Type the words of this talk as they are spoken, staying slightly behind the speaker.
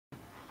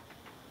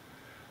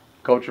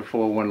Coach, a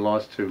 4-1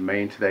 loss to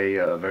Maine today,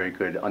 a very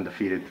good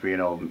undefeated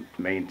 3-0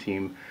 Maine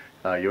team.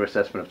 Your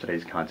assessment of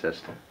today's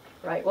contest?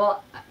 Right.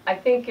 Well, I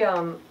think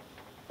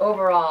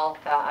overall,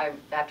 I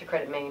have to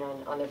credit Maine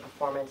on their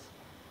performance.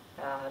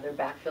 Their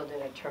backfield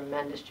did a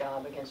tremendous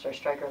job against our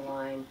striker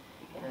line,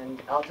 and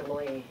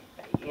ultimately,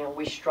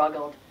 we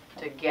struggled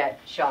to get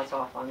shots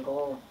off on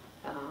goal,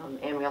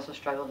 and we also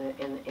struggled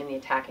in the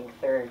attacking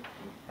third.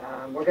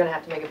 We're going to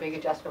have to make a big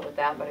adjustment with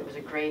that, but it was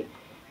a great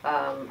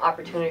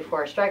opportunity for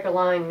our striker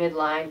line,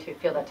 mid-line, to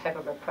feel that type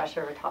of a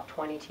pressure of a top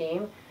 20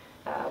 team.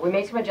 We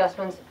made some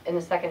adjustments in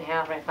the second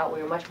half, and I thought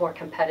we were much more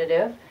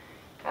competitive.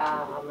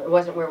 It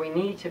wasn't where we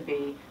needed to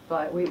be,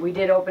 but we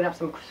did open up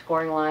some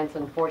scoring lines.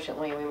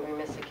 Unfortunately, we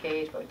missed the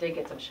cage, but we did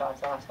get some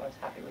shots off, so I was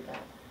happy with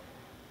that.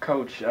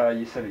 Coach,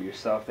 you said it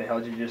yourself. They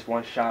held you just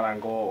one shot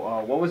on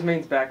goal. What was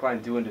Maine's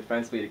backline doing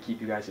defensively to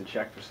keep you guys in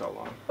check for so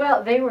long?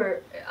 Well, they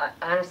were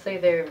honestly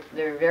they're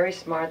very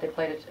smart. They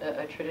played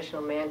a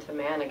traditional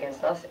man-to-man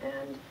against us,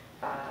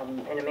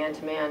 and in a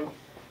man-to-man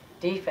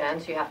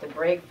defense, you have to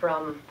break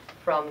from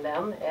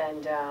them,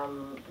 and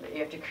you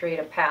have to create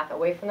a path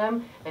away from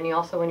them. And you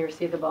also, when you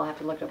receive the ball, have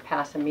to look to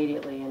pass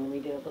immediately. And we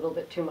did a little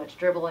bit too much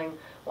dribbling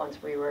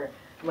once we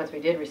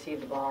did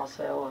receive the ball.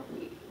 So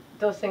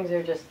those things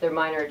are they're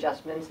minor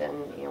adjustments, and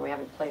we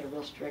haven't played a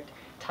real strict,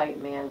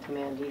 tight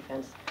man-to-man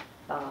defense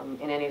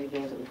in any of the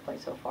games that we've played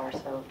so far.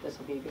 So this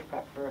will be a good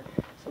prep for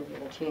some of the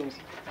other teams.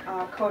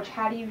 Coach,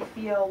 how do you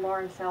feel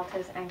Lauren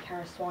Saltis and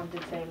Kara Swan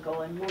did say in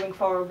goal? And moving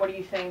forward, what do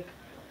you think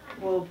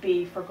will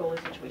be for goalie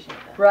situation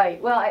with them?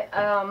 Right. Well,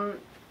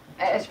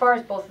 as far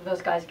as both of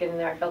those guys getting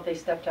there, I felt they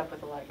stepped up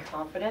with a lot of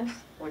confidence,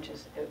 which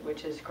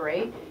is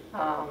great.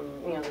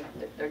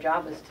 Their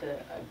job is to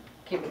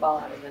keep the ball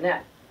out of the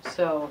net.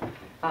 So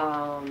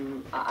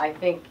I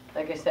think,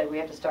 like I said, we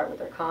have to start with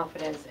their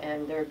confidence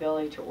and their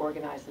ability to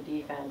organize the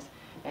defense.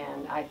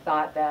 And I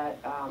thought that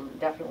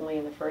definitely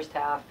in the first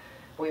half,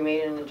 we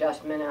made an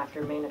adjustment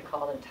after Maine had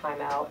called a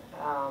timeout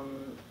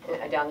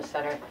down the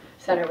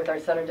center with our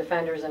center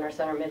defenders and our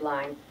center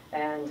midline,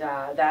 and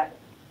that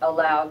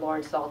allowed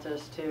Lauren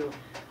Saltis to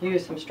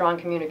use some strong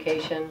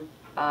communication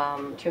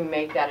to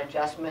make that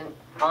adjustment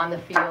on the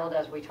field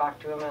as we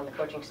talked to him on the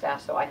coaching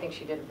staff. So I think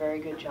she did a very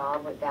good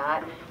job with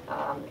that.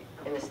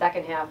 In the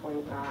second half,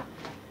 when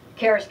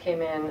Karis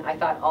came in, I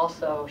thought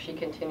also she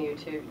continued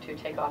to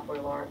take off where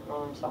Lauren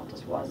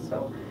Saltis was.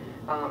 So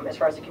as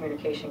far as the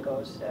communication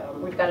goes,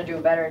 we've got to do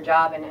a better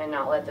job and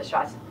not let the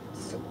shots,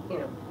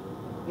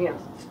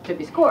 to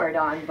be scored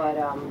on. But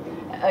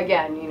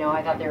again,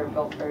 I thought they were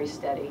both very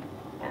steady,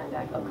 and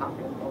I felt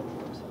confident in both of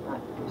them. So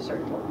I'm not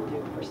certain what we'll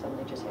do for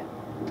Sunday just yet.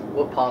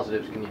 What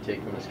positives can you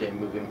take from this game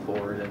moving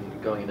forward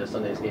and going into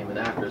Sunday's game and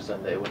after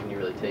Sunday? What can you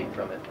really take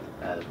from it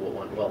as what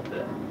went well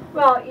today?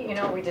 Well,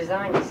 we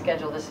designed the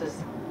schedule.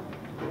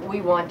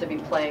 We want to be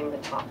playing the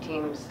top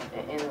teams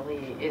in the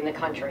league, in the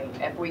country.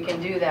 If we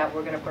can do that,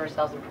 we're going to put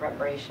ourselves in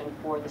preparation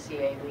for the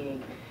CA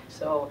League.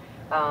 So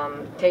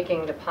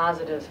taking the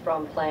positives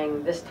from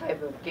playing this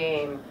type of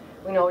game,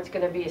 we know it's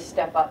going to be a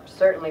step up,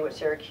 certainly with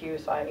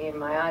Syracuse. In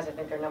my eyes, I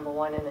think they're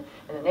 #1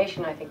 in the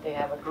nation. I think they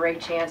have a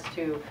great chance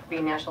to be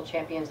national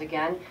champions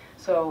again.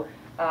 So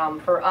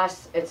for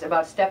us, it's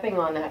about stepping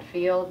on that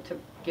field to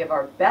give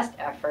our best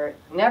effort.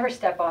 Never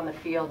step on the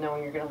field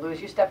knowing you're going to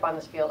lose. You step on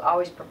this field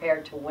always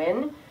prepared to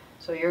win.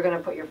 So you're going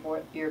to put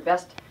your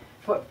best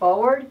foot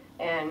forward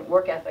and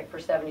work ethic for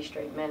 70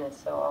 straight minutes.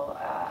 So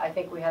I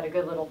think we had a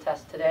good little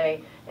test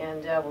today,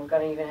 and we're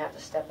going to even have to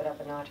step it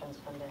up a notch on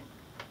Sunday.